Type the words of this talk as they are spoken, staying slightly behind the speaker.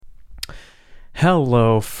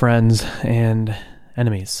Hello, friends and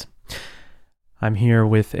enemies. I'm here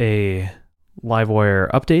with a Livewire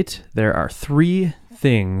update. There are 3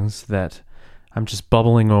 things that I'm just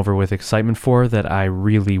bubbling over with excitement for that I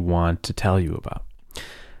really want to tell you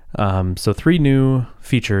about. So 3 new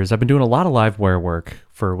features. I've been doing a lot of Livewire work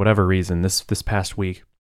for whatever reason this past week.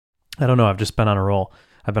 I don't know. I've just been on a roll.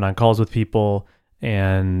 I've been on calls with people,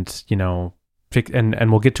 and and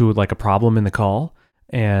we'll get to like a problem in the call,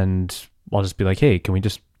 and I'll just be like, hey, can we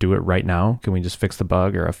just do it right now? Can we just fix the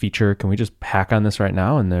bug or a feature? Can we just hack on this right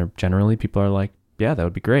now? And people are like, yeah, that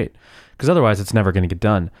would be great. Because otherwise it's never going to get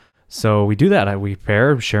done. So we do that. We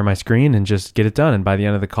share my screen and just get it done. And by the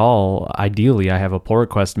end of the call, ideally I have a pull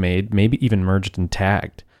request made, maybe even merged and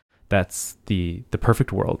tagged. That's the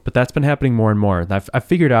perfect world. But that's been happening more and more. I've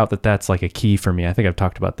figured out that that's like a key for me. I think I've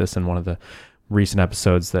talked about this in one of the recent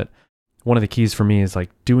episodes, that one of the keys for me is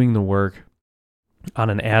like doing the work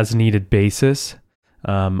on an as needed basis.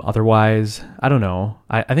 Otherwise, I don't know.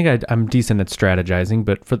 I think I'm decent at strategizing,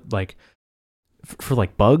 but for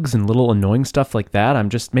bugs and little annoying stuff like that,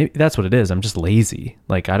 maybe that's what it is. I'm just lazy.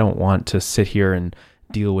 Like, I don't want to sit here and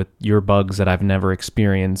deal with your bugs that I've never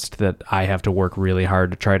experienced, that I have to work really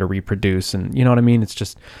hard to try to reproduce. And you know what I mean?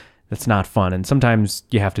 It's not fun. And sometimes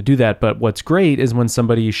you have to do that. But what's great is when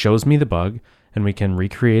somebody shows me the bug and we can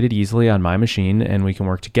recreate it easily on my machine and we can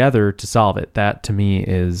work together to solve it. That to me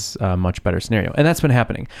is a much better scenario. And that's been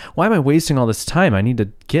happening. Why am I wasting all this time? I need to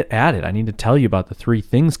get at it. I need to tell you about the 3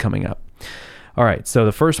 things coming up. All right. So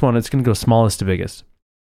the first one, it's going to go smallest to biggest.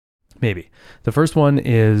 Maybe. The first one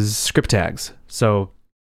is script tags. So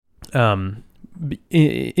in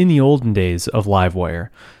the olden days of Livewire,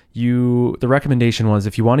 the recommendation was,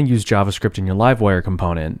 if you want to use JavaScript in your Livewire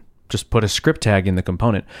component, just put a script tag in the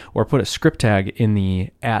component, or put a script tag in the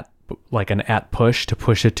 @ push to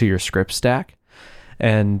push it to your script stack.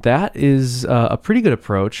 And that is a pretty good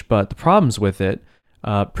approach, but the problems with it,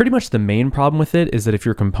 pretty much the main problem with it, is that if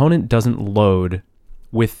your component doesn't load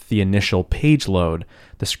with the initial page load,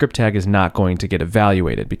 the script tag is not going to get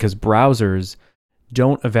evaluated, because browsers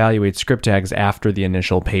don't evaluate script tags after the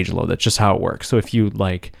initial page load. That's just how it works. So if you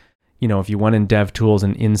if you went in DevTools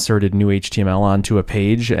and inserted new HTML onto a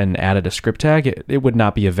page and added a script tag, it would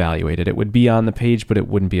not be evaluated. It would be on the page, but it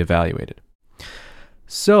wouldn't be evaluated.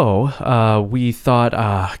 So we thought,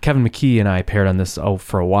 Kevin McKee and I paired on this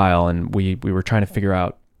for a while, and we were trying to figure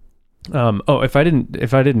out. If I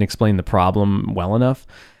didn't explain the problem well enough.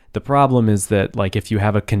 The problem is that, like, if you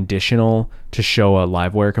have a conditional to show a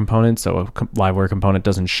Livewire component, so a Livewire component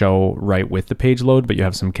doesn't show right with the page load, but you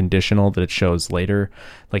have some conditional that it shows later,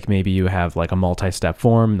 like maybe you have like a multi-step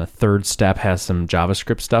form, and the 3rd step has some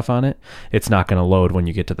JavaScript stuff on it, it's not going to load when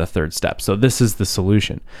you get to the 3rd step. So this is the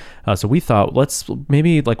solution. So we thought, let's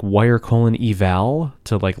maybe like wire : eval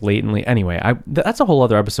to like latently. Anyway, that's a whole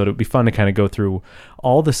other episode. It would be fun to kind of go through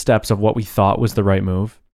all the steps of what we thought was the right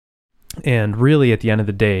move. And really, at the end of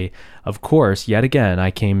the day, of course, yet again,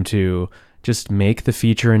 I came to just make the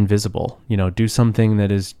feature invisible. Do something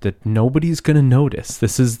that nobody's going to notice.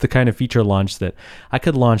 This is the kind of feature launch that I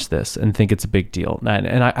could launch this and think it's a big deal,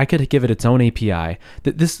 and I could give it its own API.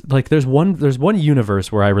 There's one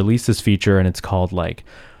universe where I release this feature and it's called like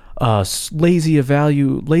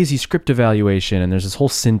lazy script evaluation, and there's this whole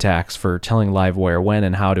syntax for telling Livewire when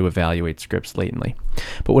and how to evaluate scripts latently.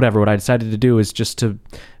 But whatever, what I decided to do is just to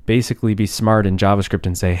basically be smart in JavaScript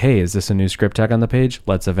and say, hey, is this a new script tag on the page?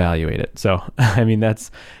 Let's evaluate it. So, I mean, that's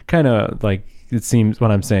kind of like, it seems,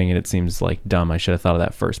 when I'm saying it seems like dumb. I should have thought of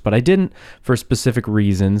that first, but I didn't, for specific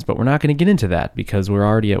reasons, but we're not going to get into that because we're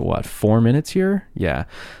already at 4 minutes here? Yeah.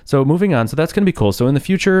 So moving on. So that's going to be cool. So in the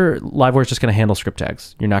future, Livewire is just going to handle script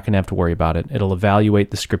tags. You're not going to have to worry about it. It'll evaluate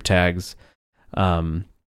the script tags.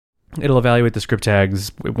 It'll evaluate the script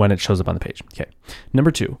tags when it shows up on the page. Okay. Number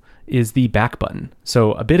 2 is the back button.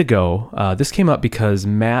 So a bit ago, this came up because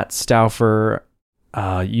Matt Stauffer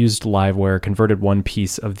used Livewire, converted one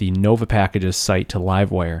piece of the Nova Packages site to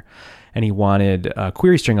Livewire, and he wanted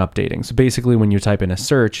query string updating. So basically, when you type in a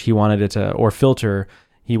search, he wanted it to, or filter,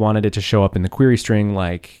 he wanted it to show up in the query string,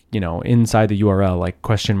 like, inside the URL, like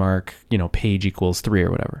 $, page equals 3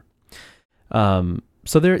 or whatever.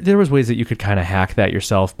 So there was ways that you could kind of hack that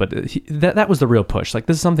yourself, but that was the real push. Like,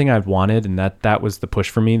 this is something I've wanted, and that was the push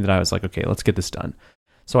for me, that I was like, okay, let's get this done.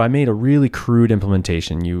 So I made a really crude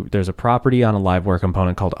implementation. There's a property on a Livewire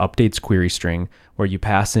component called updates query string, where you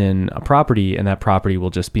pass in a property, and that property will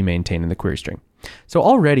just be maintained in the query string. So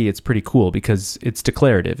already it's pretty cool because it's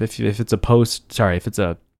declarative. If it's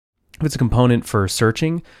a component for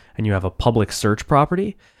searching and you have a public search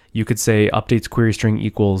property, you could say updates query string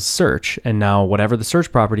equals search. And now whatever the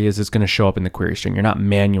search property is going to show up in the query string. You're not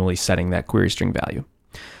manually setting that query string value.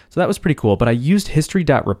 So that was pretty cool. But I used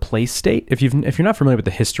history.replaceState. If you're not familiar with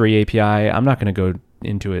the history API, I'm not going to go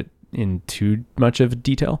into it in too much of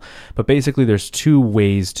detail. But basically, there's two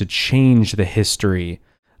ways to change the history,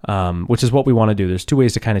 which is what we want to do. There's two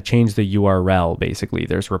ways to kind of change the URL, basically.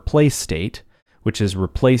 There's replace state, which is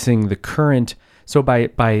replacing the current. So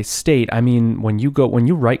by state, I mean when you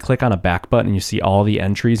right click on a back button and you see all the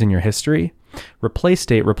entries in your history, replace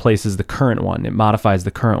state replaces the current one. It modifies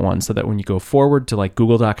the current one so that when you go forward to like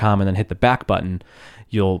google.com and then hit the back button,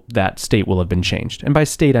 that state will have been changed. And by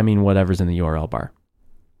state, I mean whatever's in the URL bar.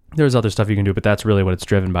 There's other stuff you can do, but that's really what it's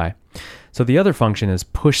driven by. So the other function is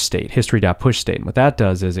push state, history.push state. And what that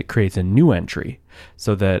does is it creates a new entry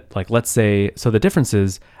so that, like, let's say, so the difference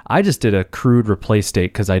is I just did a crude replace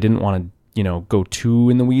state because I didn't want to, go too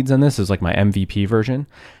in the weeds on this. It's like my MVP version.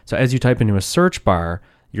 So as you type into a search bar,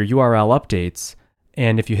 your URL updates.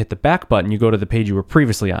 And if you hit the back button, you go to the page you were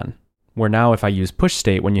previously on. Where now if I use push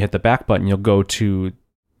state, when you hit the back button, you'll go to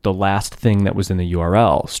the last thing that was in the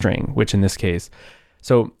URL string, which in this case,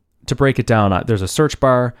 so to break it down, there's a search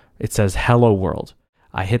bar. It says hello world.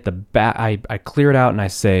 I hit the back, I clear it out and I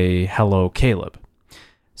say hello Caleb.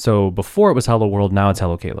 So before it was hello world, now it's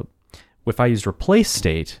hello Caleb. If I used replace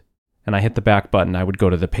state and I hit the back button, I would go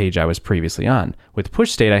to the page I was previously on. With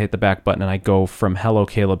push state, I hit the back button and I go from hello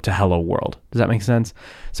Caleb to hello world. Does that make sense?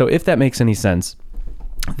 So if that makes any sense,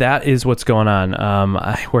 that is what's going on.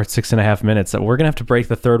 We're at 6.5 minutes. So we're gonna have to break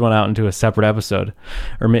the third one out into a separate episode.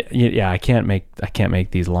 I can't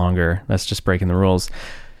make these longer. That's just breaking the rules.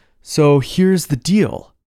 So here's the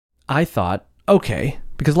deal. I thought, okay,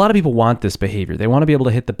 because a lot of people want this behavior. They want to be able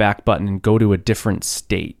to hit the back button and go to a different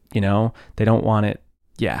state. They don't want it.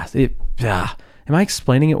 Am I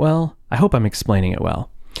explaining it well? I hope I'm explaining it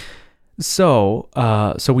well. So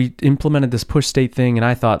we implemented this push state thing, and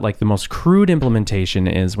I thought like the most crude implementation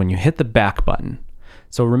is when you hit the back button.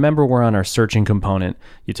 So remember, we're on our searching component.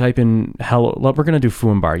 You type in hello. We're going to do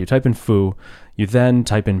foo and bar. You type in foo. You then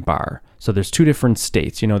type in bar. So there's two different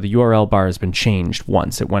states. The URL bar has been changed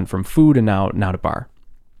once. It went from foo to now to bar.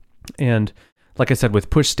 And like I said, with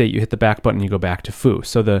push state, you hit the back button, you go back to foo.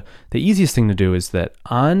 So the easiest thing to do is that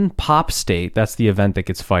on pop state, that's the event that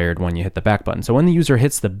gets fired when you hit the back button. So when the user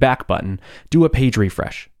hits the back button, do a page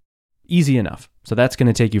refresh. Easy enough. So that's going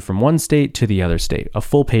to take you from one state to the other state, a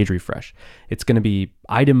full page refresh. It's going to be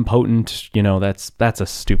idempotent. That's a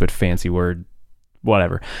stupid fancy word.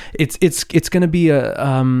 Whatever. It's going to be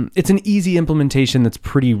it's an easy implementation that's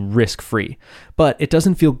pretty risk-free, but it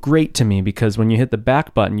doesn't feel great to me because when you hit the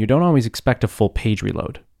back button, you don't always expect a full page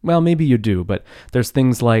reload. Well, maybe you do, but there's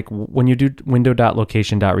things like when you do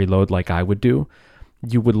window.location.reload like I would do,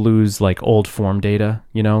 you would lose like old form data,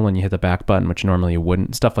 when you hit the back button, which normally you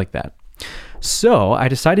wouldn't, stuff like that. So I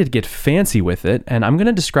decided to get fancy with it, and I'm going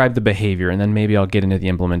to describe the behavior, and then maybe I'll get into the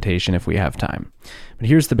implementation if we have time. But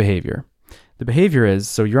here's the behavior. The behavior is,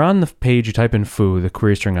 so you're on the page, you type in foo, the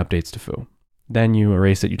query string updates to foo. Then you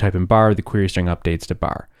erase it, you type in bar, the query string updates to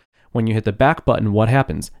bar. When you hit the back button, what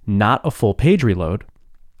happens? Not a full page reload.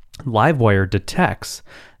 Livewire detects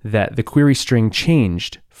that the query string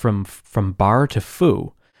changed from bar to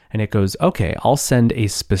foo, and it goes, okay, I'll send a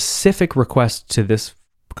specific request to this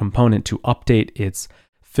component to update its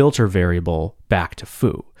filter variable back to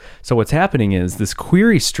foo. So what's happening is this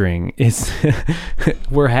query string is,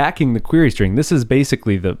 we're hacking the query string. This is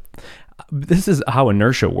basically this is how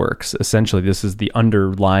inertia works. Essentially, this is the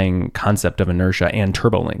underlying concept of inertia and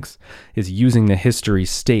TurboLinks, is using the history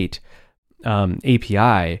state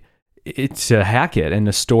API to hack it and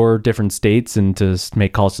to store different states and to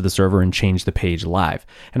make calls to the server and change the page live.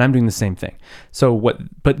 And I'm doing the same thing.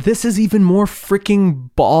 But this is even more freaking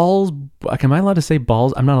balls. Am I allowed to say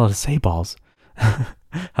balls? I'm not allowed to say balls.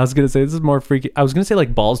 I was going to say this is more freaking. I was going to say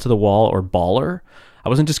like balls to the wall or baller. I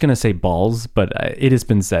wasn't just going to say balls, but it has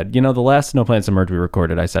been said. The last No Plans to Merge we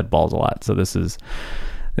recorded, I said balls a lot. So this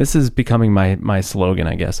is becoming my slogan,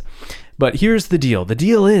 I guess. But here's the deal. The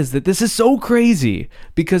deal is that this is so crazy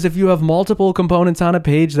because if you have multiple components on a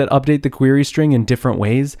page that update the query string in different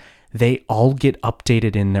ways, they all get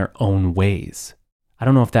updated in their own ways. I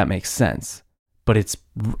don't know if that makes sense, but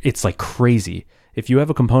it's like crazy. If you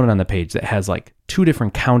have a component on the page that has like two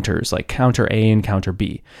different counters, like counter A and counter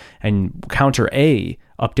B, and counter A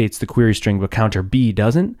updates the query string, but counter B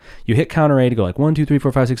doesn't, you hit counter A to go like 1, 2, 3,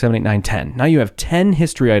 4, 5, 6, 7, 8, 9, 10. Now you have 10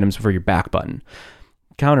 history items for your back button.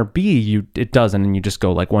 Counter B, it doesn't, and you just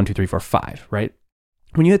go like 1, 2, 3, 4, 5, right?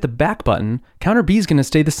 When you hit the back button, counter B is going to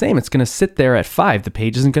stay the same. It's going to sit there at 5. The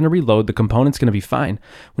page isn't going to reload. The component's going to be fine.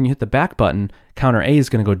 When you hit the back button, counter A is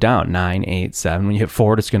going to go down 9, 8, 7. When you hit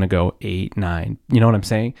forward, it's going to go 8, 9. You know what I'm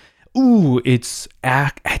saying? Ooh, it's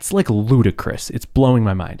like ludicrous. It's blowing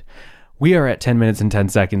my mind. We are at 10 minutes and 10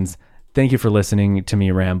 seconds. Thank you for listening to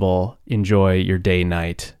me ramble. Enjoy your day,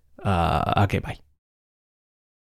 night. Okay, bye.